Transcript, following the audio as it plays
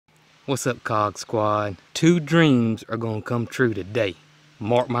What's up, Cog Squad? 2 dreams are gonna come true today.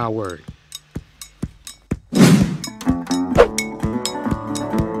 Mark my word.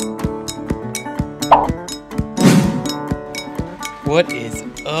 What is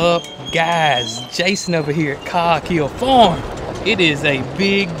up, guys? Jason over here at Cog Hill Farm. It is a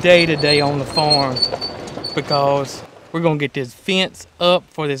big day today on the farm because we're gonna get this fence up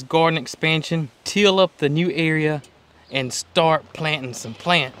for this garden expansion, till up the new area, and start planting some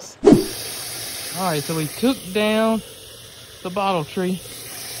plants. All right, so we took down the bottle tree.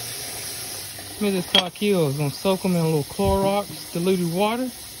 Mrs. Cog Hill is gonna soak them in a little Clorox diluted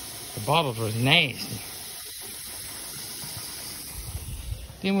water. The bottles were nasty.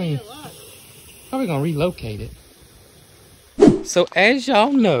 Then we probably gonna relocate it. So as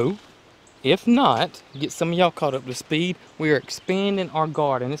y'all know, if not, get some of y'all caught up to speed, we are expanding our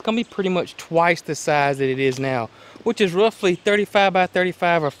garden. It's gonna be pretty much twice the size that it is now, which is roughly 35 by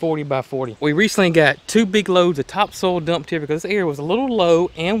 35 or 40 by 40. We recently got 2 big loads of topsoil dumped here because this area was a little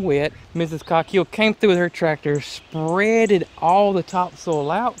low and wet. Mrs. Cog Hill came through with her tractor, spreaded all the topsoil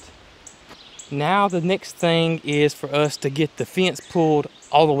out. Now the next thing is for us to get the fence pulled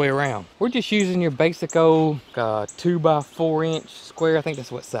all the way around. We're just using your basic old 2 by 4 inch square. I think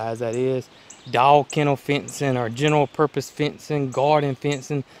that's what size that is. Dog kennel fencing or general purpose fencing, garden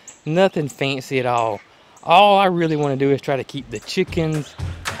fencing, nothing fancy at all. All I really want to do is try to keep the chickens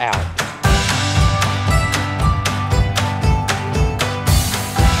out.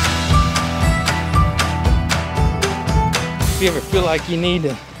 If you ever feel like you need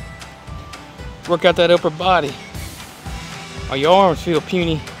to work out that upper body, or your arms feel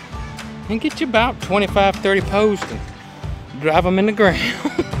puny, and get you about 25-30 posts and drive them in the ground.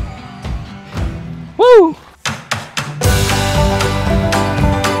 Woo!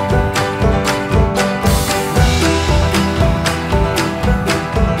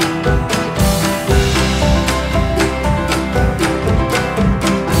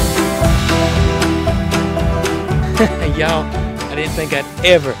 Y'all, I didn't think I'd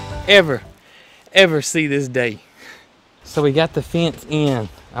ever see this day. So we got the fence in.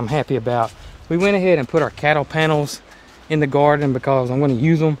 I'm happy about. We went ahead and put our cattle panels in the garden because I'm going to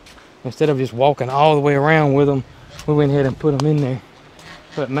use them instead of just walking all the way around with them. We went ahead and put them in there.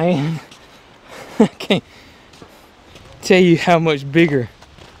 But man, I can't tell you how much bigger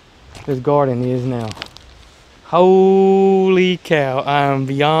this garden is now. Holy cow, I am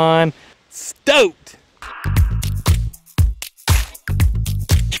beyond stoked.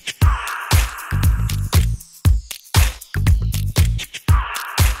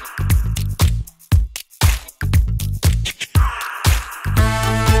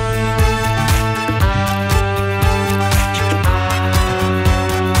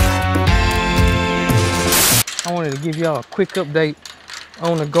 I wanted to give y'all a quick update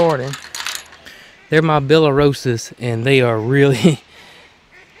on the garden. They're my Belarusas, and they are really,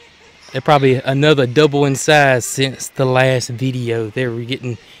 they're probably another double in size since the last video. They're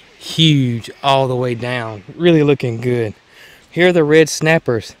getting huge all the way down, really looking good. Here are the red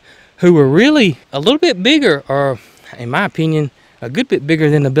snappers, who were really a little bit bigger, or in my opinion, a good bit bigger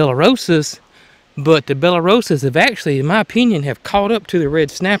than the Belarusas, but the Belarusas have actually, in my opinion, have caught up to the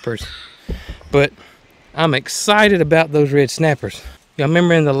red snappers. But I'm excited about those red snappers. Y'all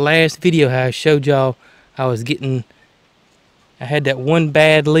remember in the last video how I showed y'all I had that one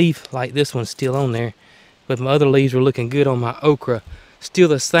bad leaf, like this one's still on there, but my other leaves were looking good on my okra. Still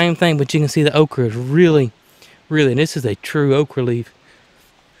the same thing, but you can see the okra is really, and this is a true okra leaf,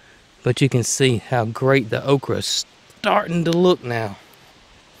 but you can see how great the okra is starting to look now.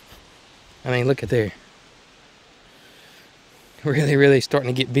 I mean, look at there. Really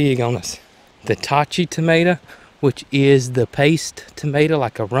starting to get big on us. The tachi tomato, which is the paste tomato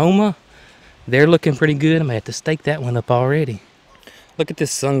like aroma, they're looking pretty good. I'm gonna have to stake that one up already. Look at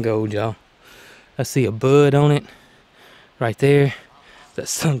this sun gold, y'all. I see a bud on it right there. That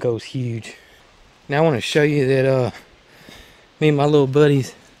sun gold's huge. Now I want to show you that me and my little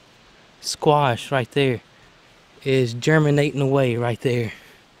buddy's squash right there is germinating away right there,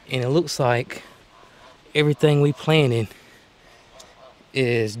 and it looks like everything we planted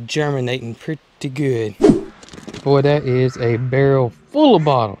is germinating pretty good. Boy, that is a barrel full of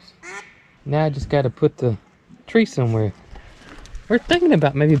bottles. Now I just got to put the tree somewhere. We're thinking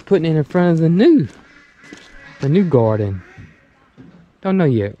about maybe putting it in front of the new garden. Don't know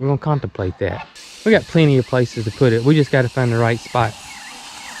yet. We're gonna contemplate that. We got plenty of places to put it. We just got to find the right spot.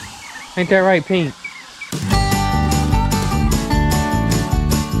 Ain't that right, Pink?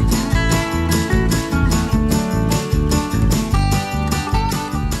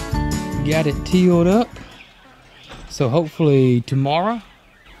 Got it tilled up, so hopefully tomorrow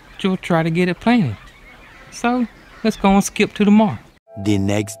you'll try to get it planted. So let's go and skip to tomorrow. The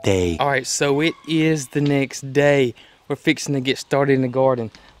next day. All right, so it is the next day. We're fixing to get started in the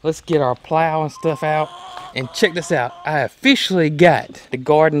garden. Let's get our plow and stuff out. And check this out. I officially got the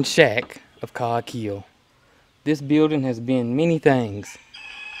garden shack of Cog Hill. This building has been many things.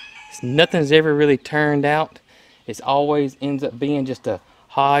 Nothing's ever really turned out. It always ends up being just a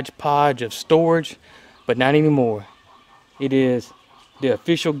hodgepodge of storage, but not anymore. It is the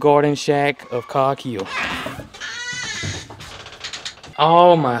official garden shack of Cog Hill.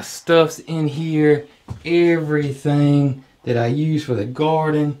 All my stuff's in here. Everything that I use for the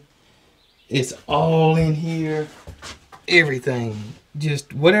garden, it's all in here. Everything,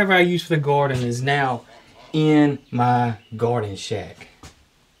 just whatever I use for the garden is now in my garden shack.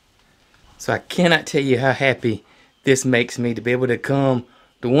 So I cannot tell you how happy this makes me to be able to come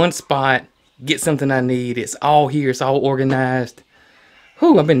to one spot, get something I need. It's all here, it's all organized.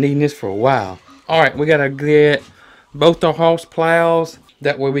 Whew, I've been needing this for a while. All right, we gotta get both our horse plows.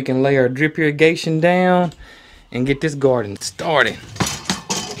 That way we can lay our drip irrigation down and get this garden started.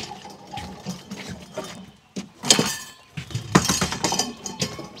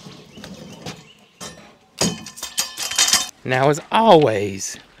 Now, as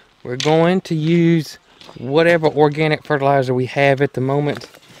always, we're going to use whatever organic fertilizer we have at the moment.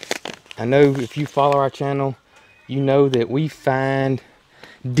 I know if you follow our channel, you know that we find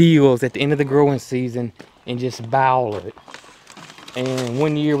deals at the end of the growing season and just buy all of it. And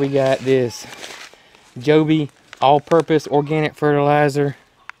one year we got this Joby all-purpose organic fertilizer.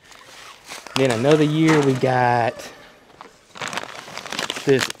 Then another year we got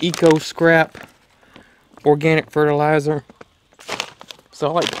this Eco Scrap organic fertilizer. So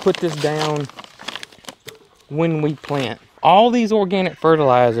I like to put this down when we plant. All these organic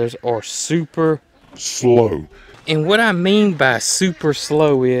fertilizers are super slow. And what I mean by super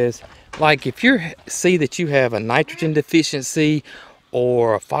slow is, like if you see that you have a nitrogen deficiency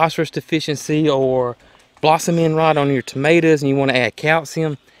or a phosphorus deficiency or blossom end rot on your tomatoes and you want to add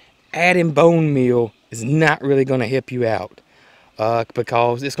calcium, adding bone meal is not really going to help you out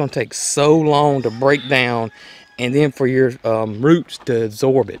because it's going to take so long to break down and then for your roots to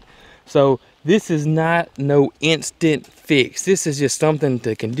absorb it. So this is not no instant fix. This is just something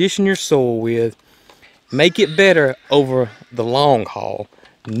to condition your soil with, make it better over the long haul.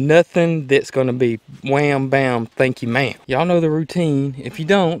 Nothing that's going to be wham bam thank you ma'am. Y'all know the routine. If you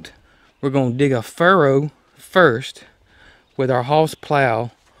don't, we're going to dig a furrow first with our horse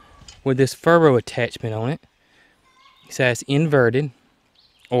plow with this furrow attachment on it. So it's inverted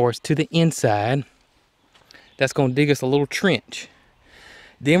or it's to the inside. That's going to dig us a little trench.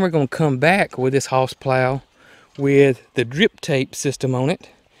 Then we're going to come back with this horse plow with the drip tape system on it.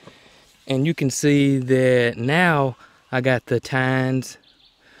 And you can see that now I got the tines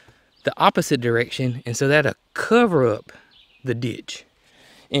the opposite direction, and so that'll cover up the ditch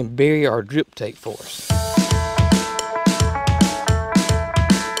and bury our drip tape for us.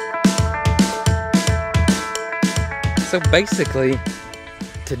 So basically,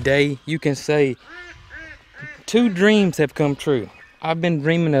 today you can say 2 dreams have come true. I've been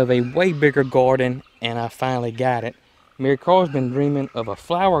dreaming of a way bigger garden and I finally got it. Mary Carl's been dreaming of a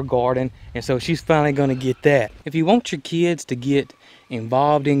flower garden, and so she's finally gonna get that. If you want your kids to get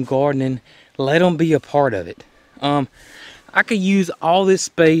involved in gardening, let them be a part of it. I could use all this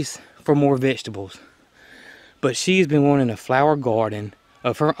space for more vegetables, but she's been wanting a flower garden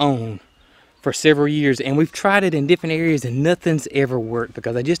of her own for several years, and we've tried it in different areas and nothing's ever worked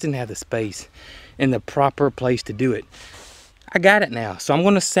because I just didn't have the space and the proper place to do it. I got it now, so I'm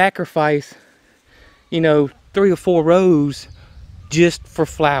going to sacrifice, you know, 3 or 4 rows just for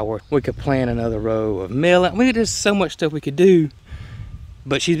flower. We could plant another row of melon. There's so much stuff we could do,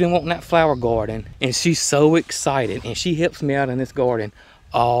 but she's been wanting that flower garden and she's so excited, and she helps me out in this garden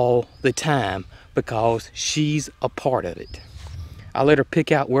all the time because she's a part of it. I let her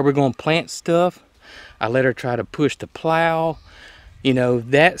pick out where we're going to plant stuff. I let her try to push the plow. You know,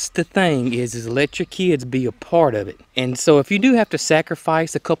 that's the thing is let your kids be a part of it. And so if you do have to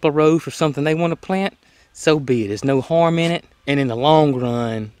sacrifice a couple of rows for something they want to plant, so be it. There's no harm in it. And in the long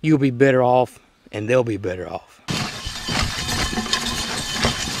run, you'll be better off and they'll be better off.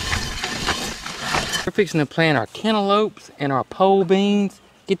 We're fixing to plant our cantaloupes and our pole beans.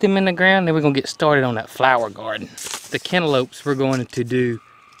 Get them in the ground, then we're going to get started on that flower garden. The cantaloupes we're going to do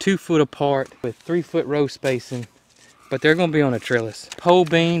 2 foot apart with 3 foot row spacing, but they're going to be on a trellis. Pole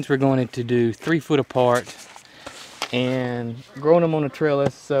beans we're going to do 3 foot apart and growing them on a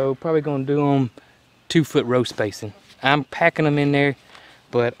trellis, so probably going to do them 2 foot row spacing. I'm packing them in there,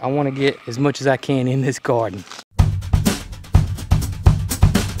 but I want to get as much as I can in this garden.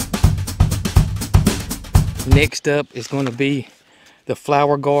 Next up is going to be the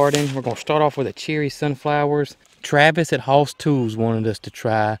flower garden. We're going to start off with the cherry sunflowers. Travis at Hoss Tools wanted us to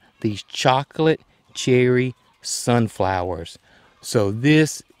try these chocolate cherry sunflowers. So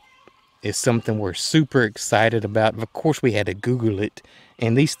this is something we're super excited about. Of course, we had to Google it,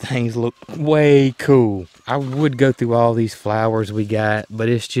 and these things look way cool. I would go through all these flowers we got, but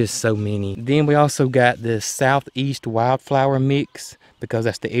it's just so many. Then we also got this Southeast wildflower mix, because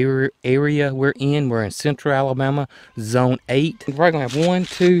that's the area we're in. We're in Central Alabama, Zone 8. We're probably gonna have 1,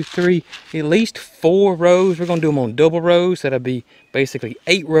 2, 3, at least 4 rows. We're gonna do them on double rows. That'll be basically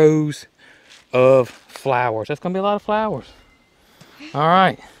 8 rows of flowers. That's gonna be a lot of flowers. All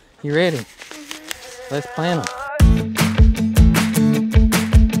right, you ready? Let's plant them.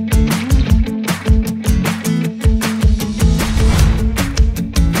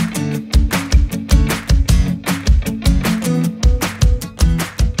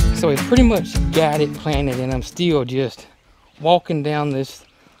 So it's pretty much got it planted, and I'm still just walking down this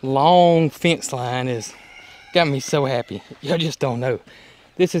long fence line. Is got me so happy. Y'all just don't know.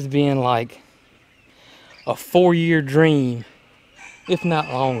 This has been like a 4-year dream, if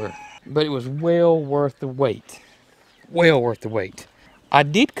not longer. But it was well worth the wait. Well worth the wait. I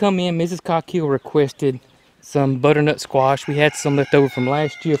did come in, Mrs. Cockhill requested some butternut squash. We had some left over from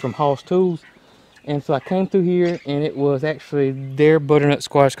last year from Hoss Tools. And so I came through here, and it was actually their butternut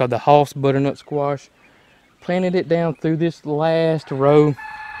squash called the Hoss butternut squash. Planted it down through this last row.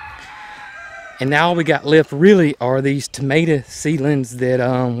 And now all we got left really are these tomato seedlings that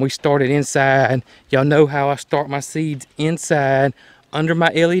we started inside. Y'all know how I start my seeds inside under my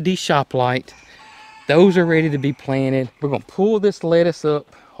LED shop light. Those are ready to be planted. We're gonna pull this lettuce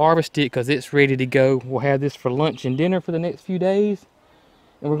up, harvest it because it's ready to go. We'll have this for lunch and dinner for the next few days.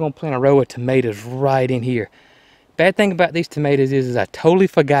 And we're gonna plant a row of tomatoes right in here. Bad thing about these tomatoes is I totally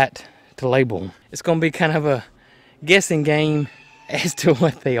forgot to label them. It's gonna be kind of a guessing game as to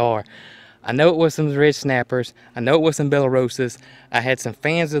what they are. I know it was some red snappers. I know it was some Belarusas. I had some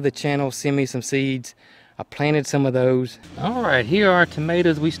fans of the channel send me some seeds. I planted some of those. All right, here are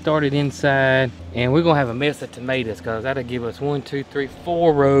tomatoes we started inside, and we're gonna have a mess of tomatoes because that'll give us 1, 2, 3,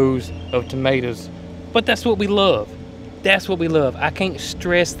 4 rows of tomatoes. But that's what we love. That's what we love. I can't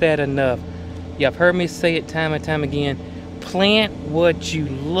stress that enough. Y'all have heard me say it time and time again. Plant what you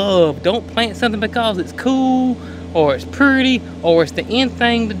love. Don't plant something because it's cool or it's pretty or it's the end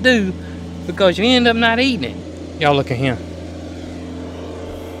thing to do, because you end up not eating it. Y'all look at him.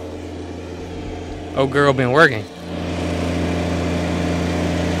 Old girl been working.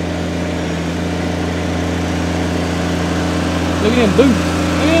 Look at them boots.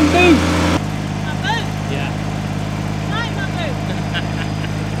 Look at them boots. My boots? Yeah. Like my boots.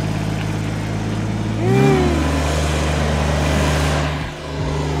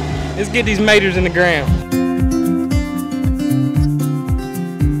 Let's get these maters in the ground.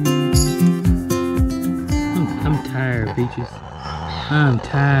 I'm tired, Peaches. I'm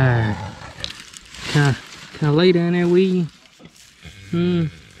tired. Can I lay down there with you?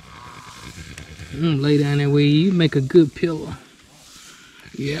 I'm gonna lay down there with you. You make a good pillow.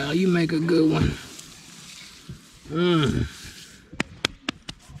 Yeah, you make a good one.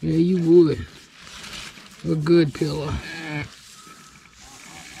 Yeah, you would. A good pillow.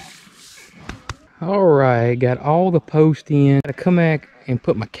 Alright, got all the posts in. Gotta come back and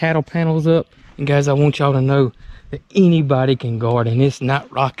put my cattle panels up. And guys, I want y'all to know that anybody can garden. It's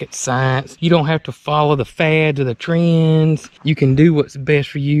not rocket science. You don't have to follow the fads or the trends. You can do what's best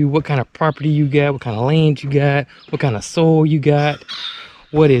for you, what kind of property you got, what kind of land you got, what kind of soil you got,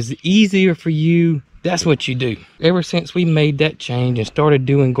 what is easier for you. That's what you do. Ever since we made that change and started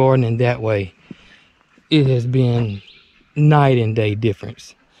doing gardening that way, it has been night and day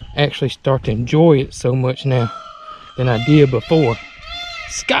difference. I actually start to enjoy it so much now than I did before.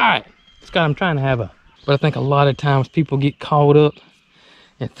 Scott, I'm trying to have a, but I think a lot of times people get caught up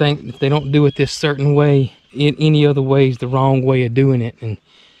and think if they don't do it this certain way, any other way is the wrong way of doing it. And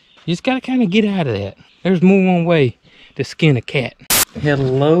you just gotta kind of get out of that. There's more one way to skin a cat.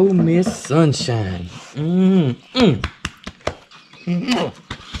 Hello, Miss Sunshine. You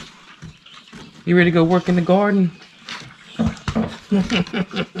ready to go work in the garden?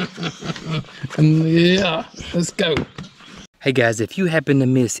 Yeah, let's go. Hey guys, if you happen to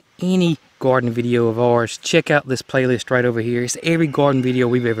miss any garden video of ours, check out this playlist right over here. It's every garden video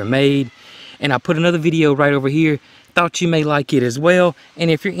we've ever made. And I put another video right over here. Thought you may like it as well.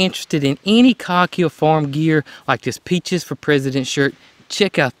 And if you're interested in any Cockhill farm gear, like this Peaches for President shirt,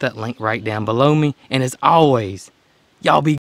 check out that link right down below me. And as always, y'all be